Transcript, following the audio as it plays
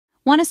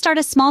Want to start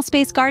a small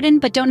space garden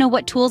but don't know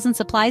what tools and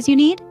supplies you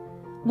need?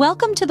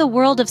 Welcome to the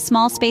world of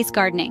small space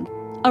gardening,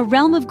 a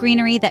realm of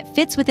greenery that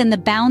fits within the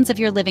bounds of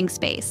your living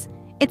space.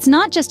 It's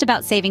not just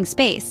about saving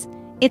space,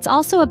 it's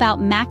also about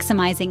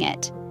maximizing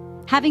it.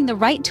 Having the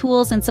right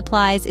tools and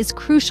supplies is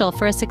crucial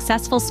for a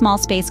successful small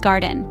space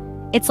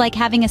garden. It's like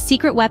having a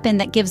secret weapon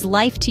that gives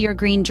life to your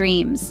green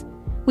dreams.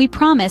 We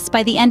promise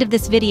by the end of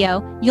this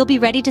video, you'll be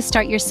ready to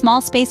start your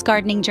small space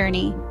gardening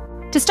journey.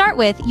 To start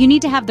with, you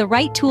need to have the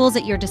right tools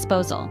at your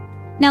disposal.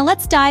 Now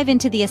let's dive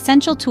into the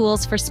essential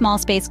tools for small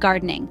space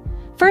gardening.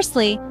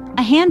 Firstly,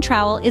 a hand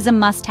trowel is a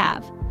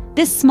must-have.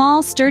 This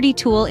small, sturdy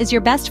tool is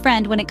your best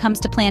friend when it comes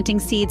to planting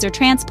seeds or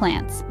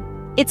transplants.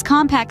 Its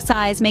compact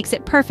size makes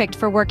it perfect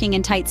for working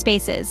in tight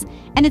spaces,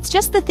 and it's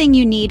just the thing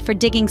you need for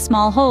digging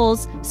small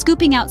holes,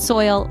 scooping out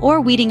soil,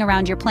 or weeding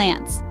around your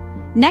plants.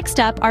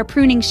 Next up are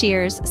pruning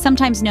shears,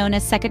 sometimes known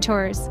as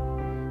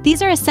secateurs.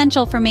 These are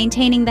essential for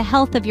maintaining the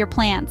health of your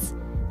plants.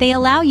 They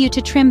allow you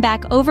to trim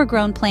back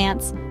overgrown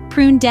plants,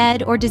 prune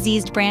dead or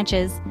diseased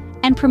branches,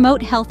 and promote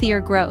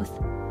healthier growth.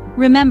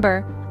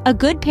 Remember, a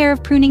good pair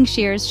of pruning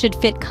shears should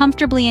fit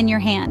comfortably in your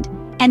hand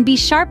and be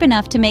sharp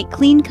enough to make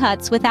clean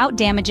cuts without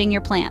damaging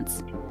your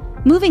plants.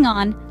 Moving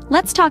on,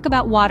 let's talk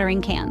about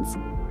watering cans.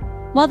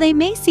 While they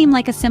may seem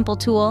like a simple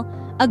tool,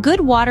 a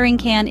good watering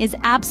can is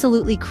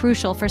absolutely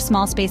crucial for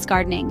small space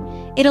gardening.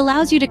 It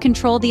allows you to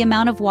control the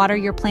amount of water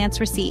your plants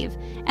receive,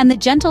 and the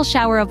gentle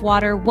shower of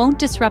water won't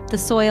disrupt the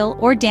soil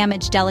or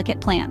damage delicate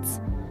plants.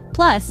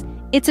 Plus,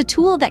 it's a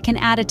tool that can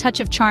add a touch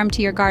of charm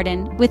to your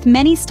garden, with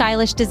many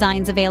stylish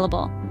designs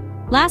available.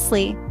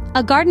 Lastly,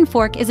 a garden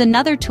fork is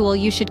another tool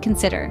you should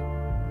consider.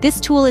 This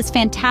tool is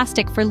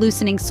fantastic for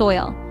loosening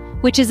soil,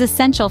 which is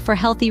essential for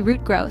healthy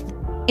root growth.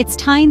 Its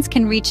tines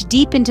can reach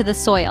deep into the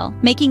soil,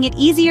 making it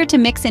easier to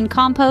mix in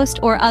compost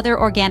or other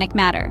organic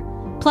matter.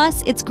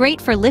 Plus, it's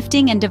great for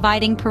lifting and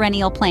dividing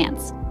perennial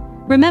plants.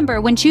 Remember,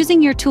 when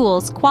choosing your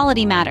tools,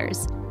 quality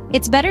matters.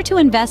 It's better to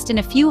invest in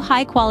a few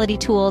high-quality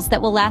tools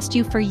that will last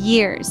you for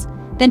years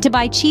than to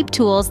buy cheap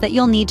tools that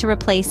you'll need to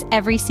replace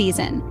every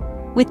season.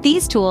 With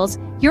these tools,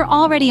 you're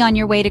already on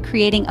your way to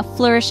creating a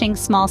flourishing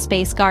small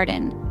space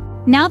garden.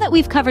 Now that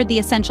we've covered the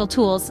essential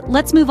tools,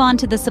 let's move on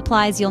to the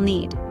supplies you'll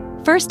need.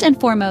 First and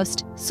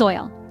foremost,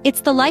 soil.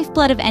 It's the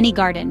lifeblood of any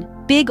garden,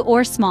 big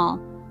or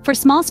small. For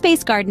small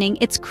space gardening,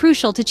 it's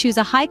crucial to choose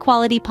a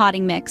high-quality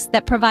potting mix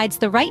that provides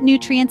the right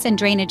nutrients and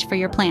drainage for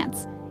your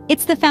plants.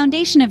 It's the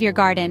foundation of your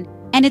garden,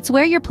 and it's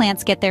where your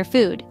plants get their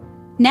food.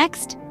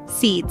 Next,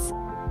 seeds.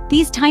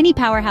 These tiny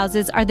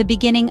powerhouses are the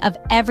beginning of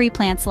every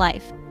plant's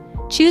life.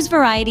 Choose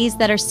varieties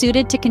that are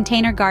suited to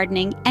container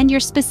gardening and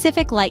your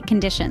specific light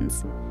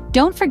conditions.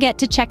 Don't forget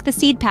to check the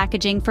seed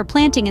packaging for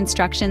planting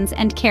instructions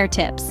and care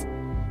tips.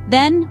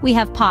 Then we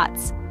have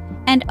pots.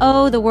 And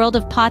oh, the world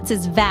of pots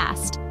is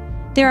vast.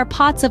 There are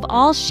pots of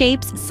all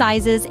shapes,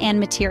 sizes, and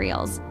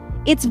materials.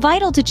 It's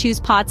vital to choose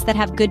pots that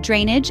have good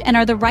drainage and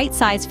are the right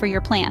size for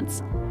your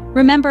plants.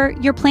 Remember,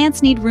 your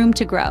plants need room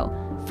to grow.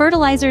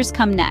 Fertilizers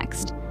come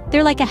next.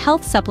 They're like a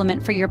health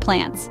supplement for your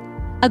plants.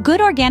 A good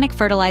organic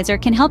fertilizer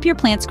can help your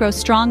plants grow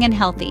strong and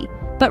healthy.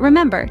 But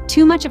remember,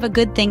 too much of a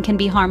good thing can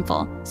be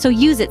harmful, so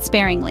use it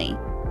sparingly.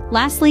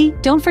 Lastly,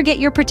 don't forget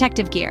your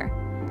protective gear.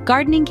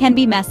 Gardening can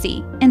be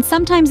messy, and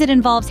sometimes it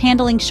involves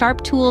handling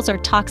sharp tools or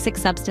toxic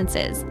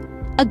substances.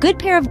 A good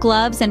pair of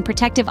gloves and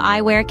protective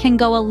eyewear can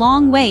go a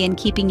long way in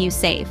keeping you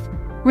safe.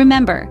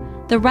 Remember,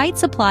 the right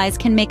supplies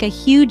can make a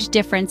huge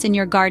difference in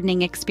your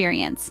gardening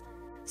experience.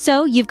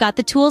 So, you've got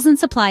the tools and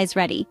supplies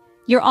ready.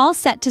 You're all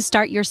set to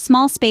start your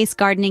small space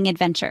gardening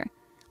adventure.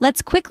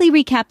 Let's quickly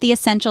recap the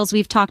essentials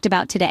we've talked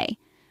about today.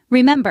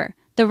 Remember,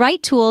 the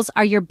right tools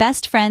are your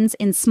best friends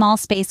in small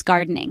space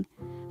gardening.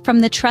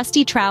 From the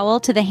trusty trowel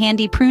to the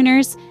handy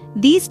pruners,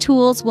 these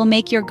tools will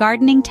make your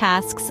gardening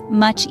tasks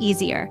much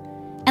easier.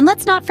 And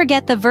let's not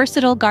forget the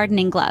versatile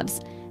gardening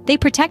gloves. They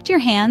protect your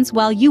hands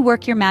while you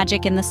work your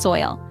magic in the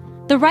soil.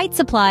 The right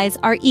supplies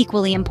are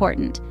equally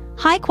important.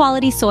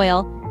 High-quality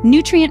soil,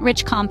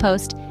 nutrient-rich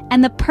compost,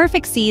 and the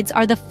perfect seeds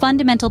are the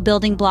fundamental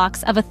building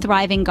blocks of a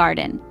thriving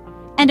garden.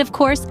 And of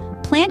course,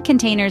 plant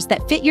containers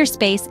that fit your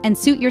space and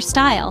suit your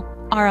style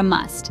are a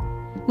must.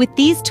 With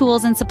these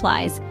tools and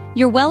supplies,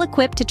 you're well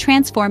equipped to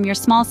transform your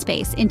small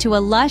space into a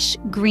lush,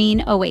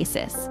 green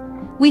oasis.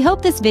 We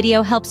hope this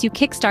video helps you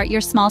kickstart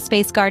your small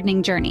space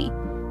gardening journey.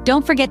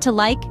 Don't forget to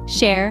like,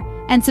 share,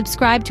 and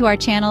subscribe to our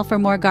channel for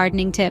more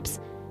gardening tips.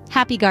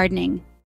 Happy gardening!